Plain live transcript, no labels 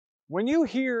When you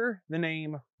hear the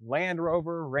name Land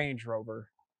Rover, Range Rover,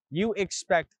 you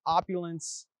expect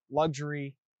opulence,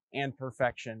 luxury, and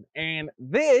perfection. And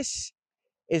this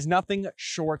is nothing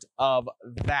short of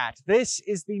that. This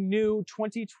is the new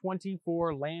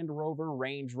 2024 Land Rover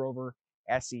Range Rover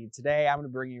SE. Today, I'm going to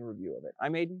bring you a review of it.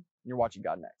 I'm Aiden, and you're watching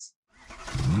God Next.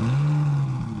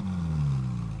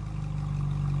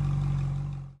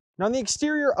 Now, on the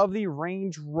exterior of the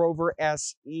Range Rover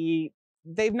SE,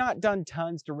 they've not done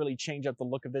tons to really change up the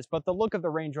look of this, but the look of the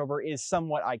Range Rover is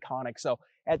somewhat iconic, so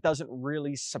that doesn't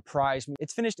really surprise me.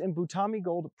 It's finished in epitome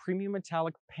gold premium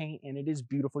metallic paint, and it is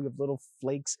beautiful. You have little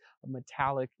flakes of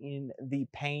metallic in the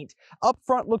paint. Up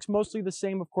front looks mostly the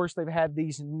same. Of course, they've had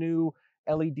these new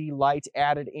LED lights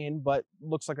added in, but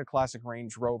looks like a classic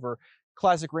Range Rover.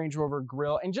 Classic Range Rover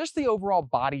grille, and just the overall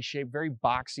body shape, very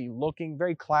boxy looking,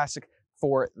 very classic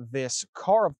for this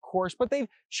car, of course, but they've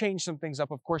changed some things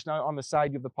up. Of course, now on the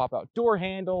side, you have the pop-out door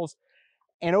handles,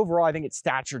 and overall, I think its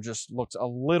stature just looks a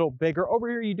little bigger.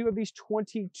 Over here, you do have these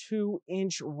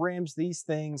 22-inch rims. These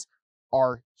things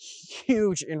are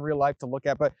huge in real life to look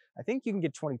at, but I think you can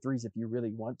get 23s if you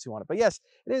really want to on it. But yes,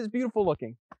 it is beautiful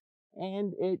looking,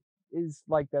 and it is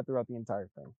like that throughout the entire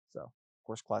thing. So, of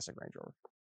course, classic Range Rover.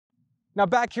 Now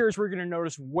back here is where you're going to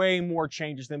notice way more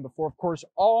changes than before. Of course,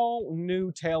 all new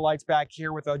taillights back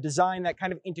here with a design that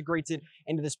kind of integrates it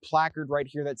into this placard right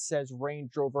here that says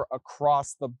Range Rover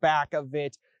across the back of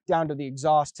it, down to the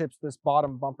exhaust tips. This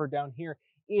bottom bumper down here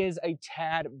is a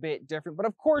tad bit different. But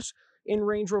of course, in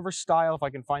Range Rover style, if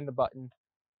I can find the button,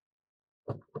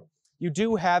 you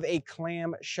do have a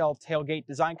clamshell tailgate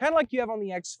design, kind of like you have on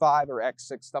the X5 or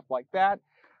X6, stuff like that.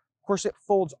 Of course, it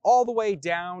folds all the way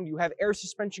down. You have air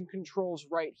suspension controls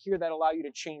right here that allow you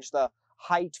to change the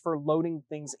height for loading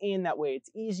things in. That way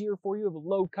it's easier for you. You have a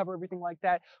load cover, everything like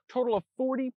that. Total of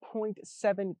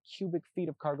 40.7 cubic feet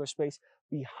of cargo space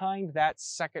behind that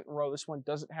second row. This one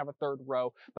doesn't have a third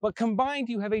row, but combined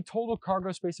you have a total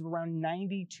cargo space of around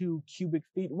 92 cubic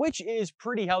feet, which is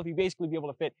pretty healthy. Basically be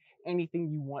able to fit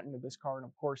anything you want into this car. And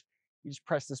of course, you just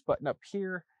press this button up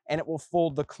here and it will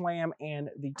fold the clam and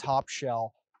the top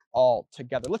shell all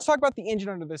together. Let's talk about the engine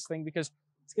under this thing because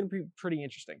it's going to be pretty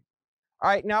interesting. All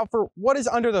right, now for what is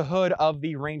under the hood of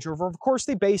the Range Rover, of course,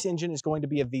 the base engine is going to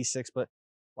be a V6, but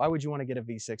why would you want to get a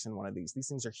V6 in one of these? These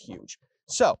things are huge.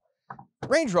 So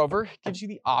Range Rover gives you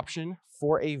the option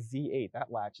for a V8.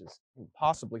 That latch is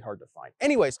impossibly hard to find.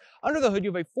 Anyways, under the hood,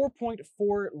 you have a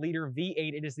 4.4 liter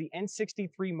V8. It is the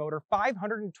N63 motor,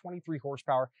 523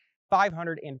 horsepower,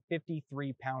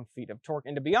 553 pound-feet of torque.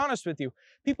 And to be honest with you,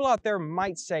 people out there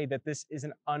might say that this is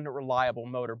an unreliable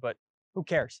motor, but who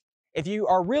cares? If you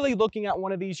are really looking at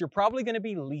one of these, you're probably going to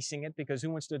be leasing it because who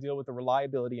wants to deal with the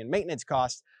reliability and maintenance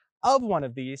costs of one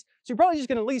of these? So you're probably just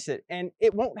going to lease it, and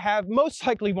it most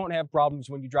likely won't have problems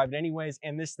when you drive it anyways.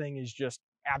 And this thing is just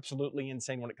absolutely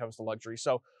insane when it comes to luxury.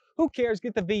 So who cares?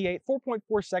 Get the V8,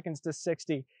 4.4 seconds to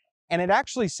 60, and it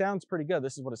actually sounds pretty good.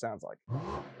 This is what it sounds like.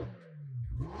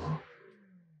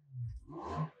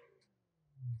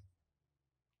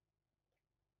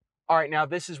 All right, now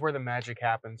this is where the magic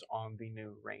happens on the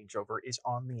new Range Rover, is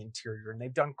on the interior, and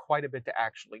they've done quite a bit to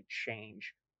actually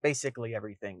change basically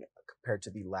everything compared to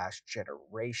the last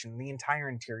generation. The entire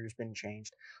interior has been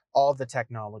changed. All of the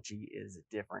technology is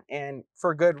different, and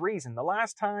for good reason. The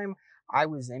last time I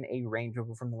was in a Range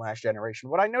Rover from the last generation,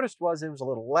 what I noticed was it was a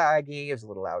little laggy, it was a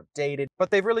little outdated,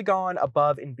 but they've really gone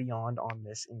above and beyond on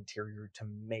this interior to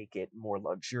make it more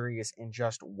luxurious and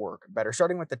just work better.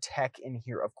 Starting with the tech in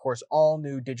here, of course, all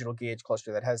new digital gauge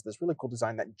cluster that has this really cool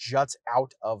design that juts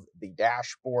out of the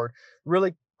dashboard.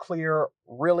 Really clear,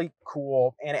 really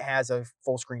cool, and it has a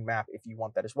full screen map if you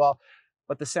want that as well.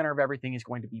 But the center of everything is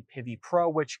going to be Pivi Pro,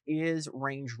 which is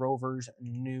Range Rover's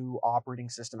new operating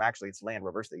system. Actually, it's Land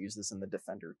Rover's. They use this in the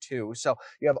Defender too. So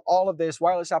you have all of this,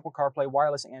 wireless Apple CarPlay,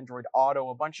 wireless Android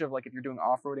Auto, a bunch of, like, if you're doing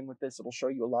off-roading with this, it'll show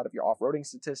you a lot of your off-roading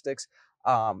statistics,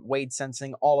 weight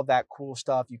sensing, all of that cool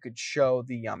stuff. You could show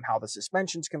the how the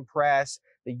suspensions compress,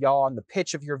 the yaw and the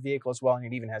pitch of your vehicle as well, and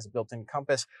it even has a built-in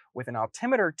compass with an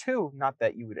altimeter too. Not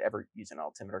that you would ever use an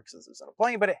altimeter because this isn't a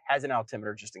plane, but it has an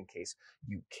altimeter just in case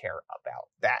you care about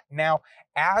that. Now,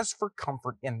 as for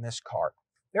comfort in this car,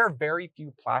 there are very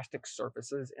few plastic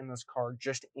surfaces in this car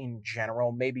just in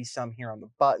general. Maybe some here on the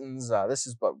buttons. This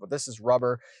is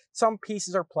rubber. Some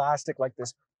pieces are plastic, like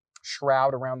this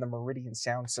shroud around the Meridian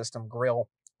sound system grille.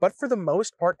 But for the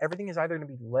most part, everything is either going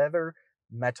to be leather,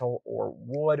 metal, or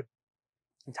wood.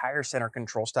 Entire center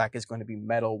control stack is going to be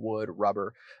metal, wood,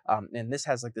 rubber, and this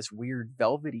has like this weird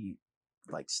velvety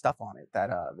like stuff on it,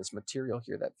 that this material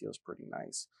here that feels pretty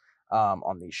nice.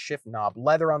 on the shift knob,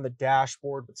 leather on the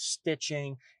dashboard with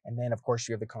stitching, and then of course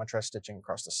you have the contrast stitching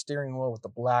across the steering wheel with the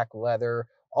black leather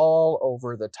all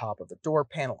over the top of the door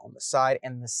panel on the side,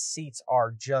 and the seats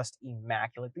are just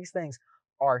immaculate. These things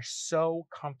are so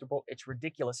comfortable, it's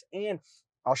ridiculous. And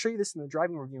I'll show you this in the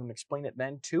driving review and explain it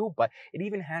then too, but it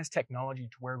even has technology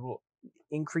to where it will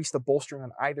increase the bolstering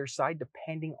on either side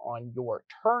depending on your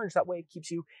turns. That way it keeps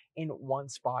you in one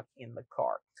spot in the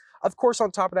car. Of course, on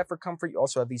top of that, for comfort, you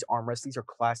also have these armrests. These are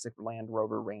classic Land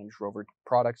Rover, Range Rover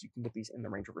products. You can get these in the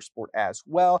Range Rover Sport as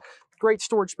well. Great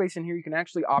storage space in here. You can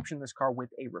actually option this car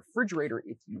with a refrigerator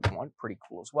if you want. Pretty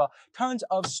cool as well. Tons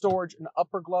of storage, an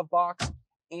upper glove box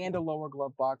and a lower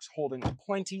glove box holding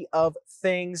plenty of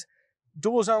things.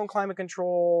 Dual zone climate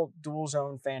control, dual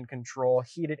zone fan control,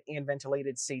 heated and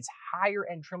ventilated seats. Higher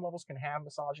end trim levels can have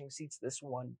massaging seats. This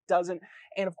one doesn't.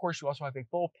 And of course, you also have a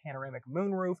full panoramic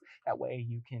moonroof. That way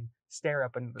you can stare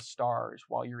up into the stars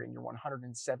while you're in your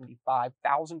 $175,000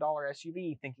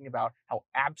 SUV thinking about how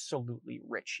absolutely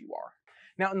rich you are.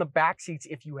 Now in the back seats,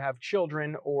 if you have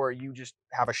children or you just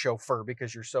have a chauffeur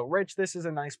because you're so rich, this is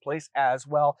a nice place as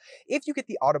well. If you get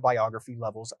the autobiography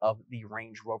levels of the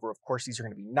Range Rover, of course, these are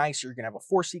going to be nicer. You're going to have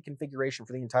a 4-seat configuration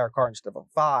for the entire car instead of a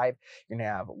 5. You're going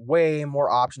to have way more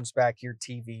options back here,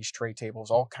 TVs, tray tables,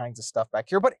 all kinds of stuff back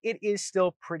here, but it is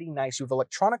still pretty nice. You have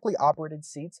electronically operated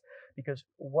seats because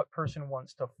what person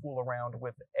wants to fool around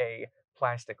with a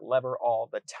plastic lever all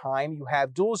the time? You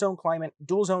have dual zone climate,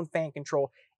 dual zone fan control,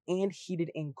 and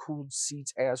heated and cooled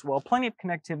seats as well. Plenty of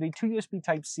connectivity, 2 USB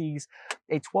Type-Cs,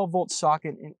 a 12-volt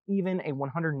socket, and even a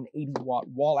 180-watt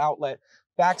wall outlet.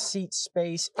 Back seat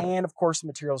space, and of course the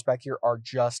materials back here are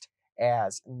just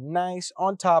as nice.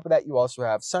 On top of that, you also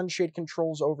have sunshade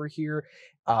controls over here,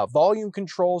 volume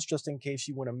controls just in case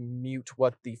you want to mute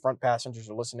what the front passengers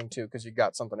are listening to because you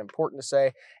got something important to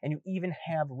say, and you even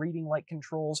have reading light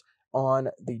controls on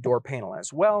the door panel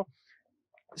as well.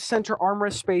 Center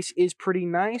armrest space is pretty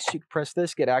nice. You can press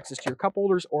this, get access to your cup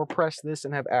holders, or press this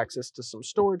and have access to some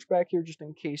storage back here just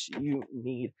in case you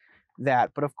need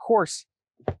that. But of course,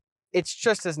 it's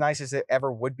just as nice as it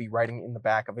ever would be riding in the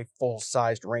back of a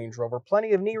full-sized Range Rover.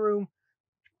 Plenty of knee room,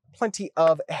 plenty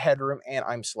of headroom, and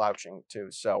I'm slouching too,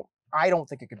 so I don't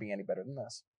think it could be any better than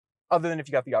this. Other than if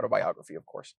you got the autobiography, of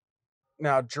course.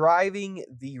 Now, driving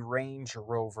the Range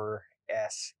Rover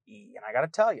SE, and I gotta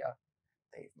tell you,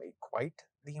 they've made quite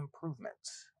the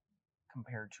improvements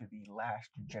compared to the last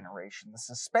generation. The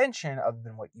suspension, other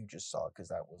than what you just saw, because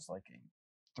that was like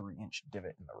a 3-inch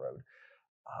divot in the road,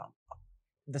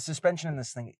 the suspension in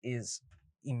this thing is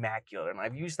immaculate, and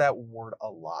I've used that word a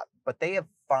lot, but they have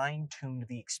fine-tuned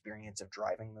the experience of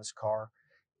driving this car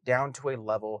down to a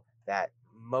level that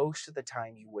most of the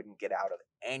time you wouldn't get out of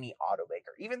any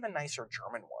automaker, even the nicer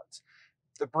German ones.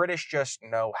 The British just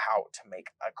know how to make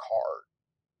a car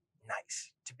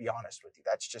nice, to be honest with you.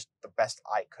 That's just the best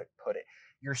I could put it.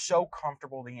 You're so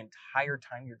comfortable the entire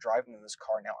time you're driving in this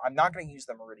car. Now, I'm not going to use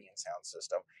the Meridian sound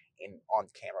system on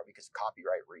camera because of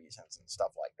copyright reasons and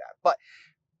stuff like that. But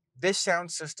this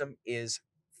sound system is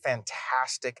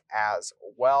fantastic as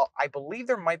well. I believe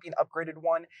there might be an upgraded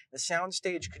one. The sound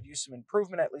stage could use some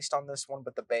improvement, at least on this one,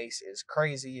 but the bass is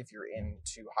crazy. If you're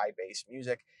into high bass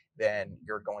music, then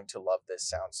you're going to love this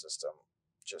sound system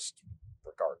just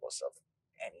regardless of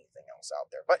anything else out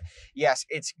there. But yes,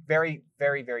 it's very,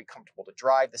 very, very comfortable to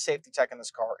drive. The safety tech in this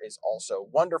car is also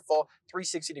wonderful.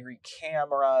 360-degree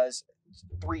cameras,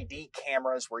 3D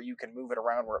cameras where you can move it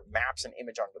around where it maps an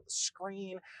image onto the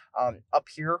screen. Up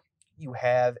here, you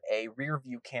have a rear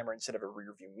view camera instead of a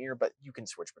rear view mirror, but you can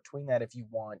switch between that if you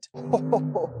want.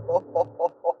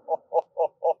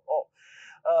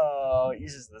 It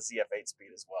uses the ZF8 speed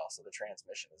as well, so the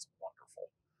transmission is wonderful.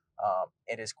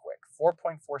 It is quick,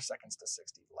 4.4 seconds to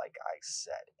 60, like I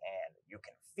said, and you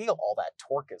can feel all that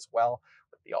torque as well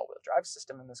with the all-wheel drive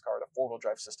system in this car, the four-wheel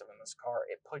drive system in this car.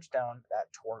 It pushes down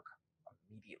that torque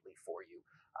immediately for you,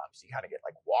 so you kind of get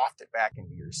like wafted back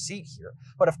into your seat here.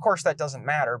 But of course, that doesn't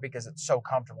matter because it's so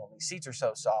comfortable and these seats are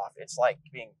so soft. It's like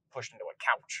being pushed into a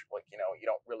couch. Like, you know,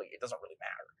 it doesn't really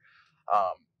matter.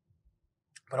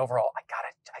 But overall,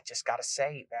 I just gotta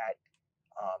say that.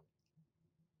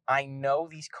 I know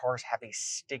these cars have a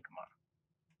stigma,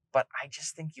 but I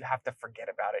just think you have to forget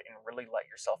about it and really let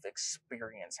yourself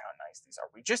experience how nice these are.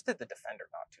 We just did the Defender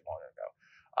not too long ago,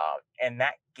 and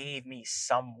that gave me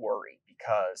some worry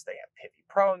because they have Pivi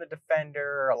Pro in the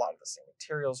Defender. A lot of the same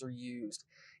materials are used.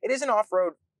 It is an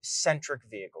off-road centric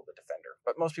vehicle, the Defender,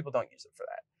 but most people don't use it for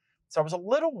that. So I was a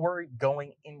little worried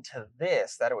going into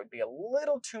this that it would be a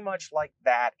little too much like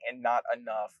that and not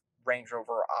enough Range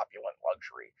Rover Opulent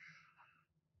luxury.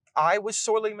 I was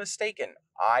sorely mistaken.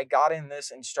 I got in this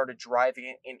and started driving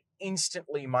it, and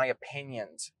instantly my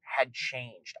opinions had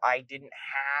changed. I didn't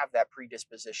have that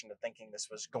predisposition to thinking this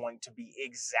was going to be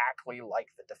exactly like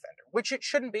the Defender, which it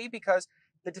shouldn't be because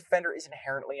the Defender is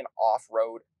inherently an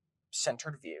off-road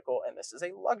centered vehicle, and this is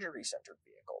a luxury centered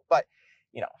vehicle. But,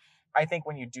 you know, I think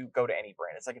when you do go to any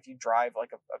brand, it's like if you drive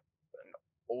like an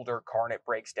older car and it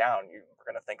breaks down, you're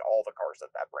going to think all the cars that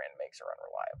that brand makes are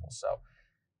unreliable. So,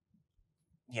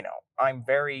 you know, I'm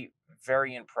very,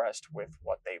 very impressed with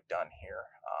what they've done here.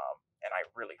 And I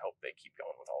really hope they keep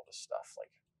going with all this stuff.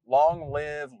 Like, long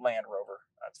live Land Rover,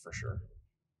 that's for sure.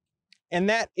 And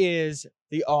that is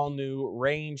the all-new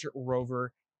Range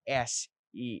Rover SE.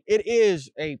 It is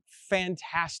a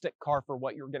fantastic car for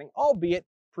what you're getting, albeit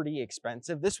pretty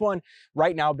expensive. This one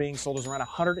right now being sold is around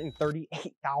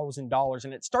 $138,000,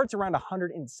 and it starts around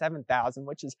 $107,000,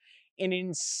 which is an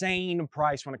insane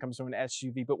price when it comes to an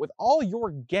SUV. But with all you're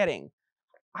getting,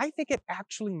 I think it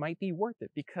actually might be worth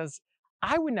it, because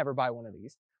I would never buy one of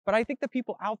these. But I think the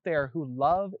people out there who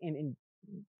love and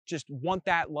just want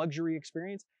that luxury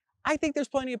experience, I think there's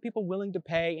plenty of people willing to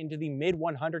pay into the mid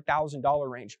 $100,000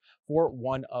 range for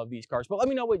one of these cars. But let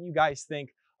me know what you guys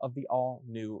think of the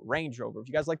all-new Range Rover. If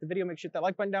you guys like the video, make sure to hit that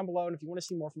like button down below. And if you want to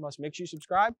see more from us, make sure you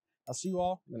subscribe. I'll see you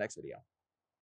all in the next video.